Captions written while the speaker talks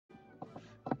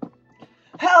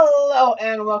Hello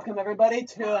and welcome everybody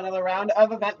to another round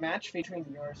of event match featuring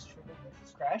yours truly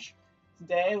versus Crash.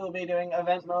 Today we'll be doing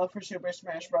event mode for Super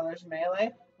Smash Bros.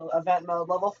 Melee, event mode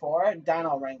level 4,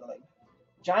 Dino Wrangling.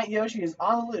 Giant Yoshi is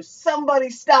on the loose.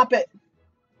 Somebody stop it!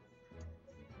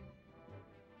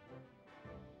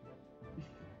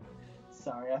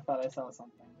 Sorry, I thought I saw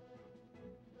something.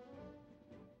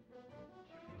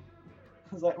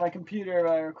 It was like my computer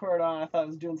I recorded on, I thought it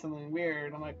was doing something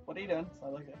weird. I'm like, what are you doing? So I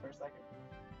looked at it for a second.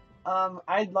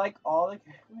 I like all the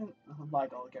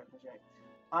characters, right?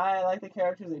 I like the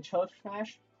characters they chose for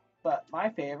Smash, but my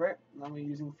favorite, and I'm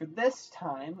using for this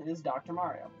time, is Dr.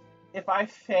 Mario. If I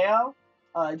fail,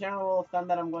 general rule of thumb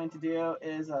that I'm going to do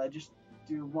is just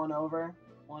do one over,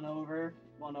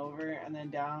 and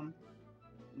then down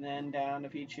to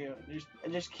Pichu.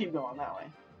 Just keep going that way.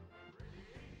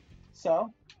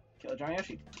 So, kill Giant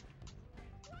Yoshi.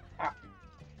 Ah.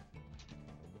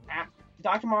 Ah.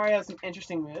 Dr. Mario has some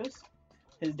interesting moves.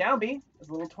 His down B is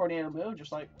a little tornado move,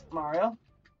 just like Mario.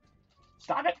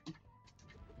 Stop it!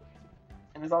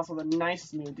 And it's also the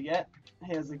nicest move to get.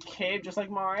 He has a cave just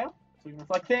like Mario, so we can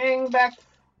reflect thing back.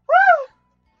 Woo!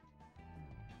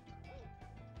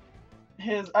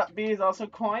 His up B is also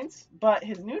coins, but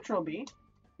his neutral B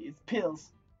is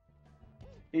pills.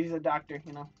 He's a doctor,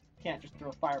 you know. Can't just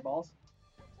throw fireballs.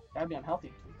 That'd be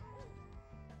unhealthy.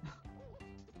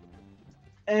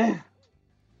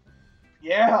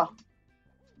 Yeah!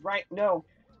 Right, no.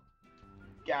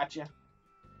 Gotcha.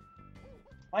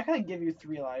 Why can't I give you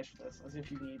 3 lives for this, as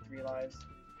if you need 3 lives?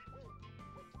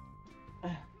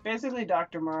 Basically,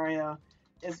 Dr. Mario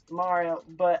is Mario,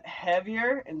 but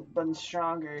heavier but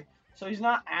stronger. So he's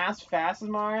not as fast as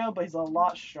Mario, but he's a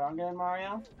lot stronger than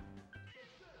Mario.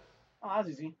 Oh, that was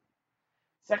easy.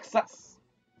 Success!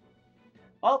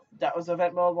 Well, that was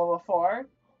event mode level 4.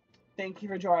 Thank you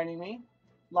for joining me.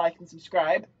 Like and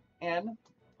subscribe, and,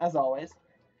 as always,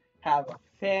 have a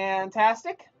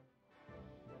fantastic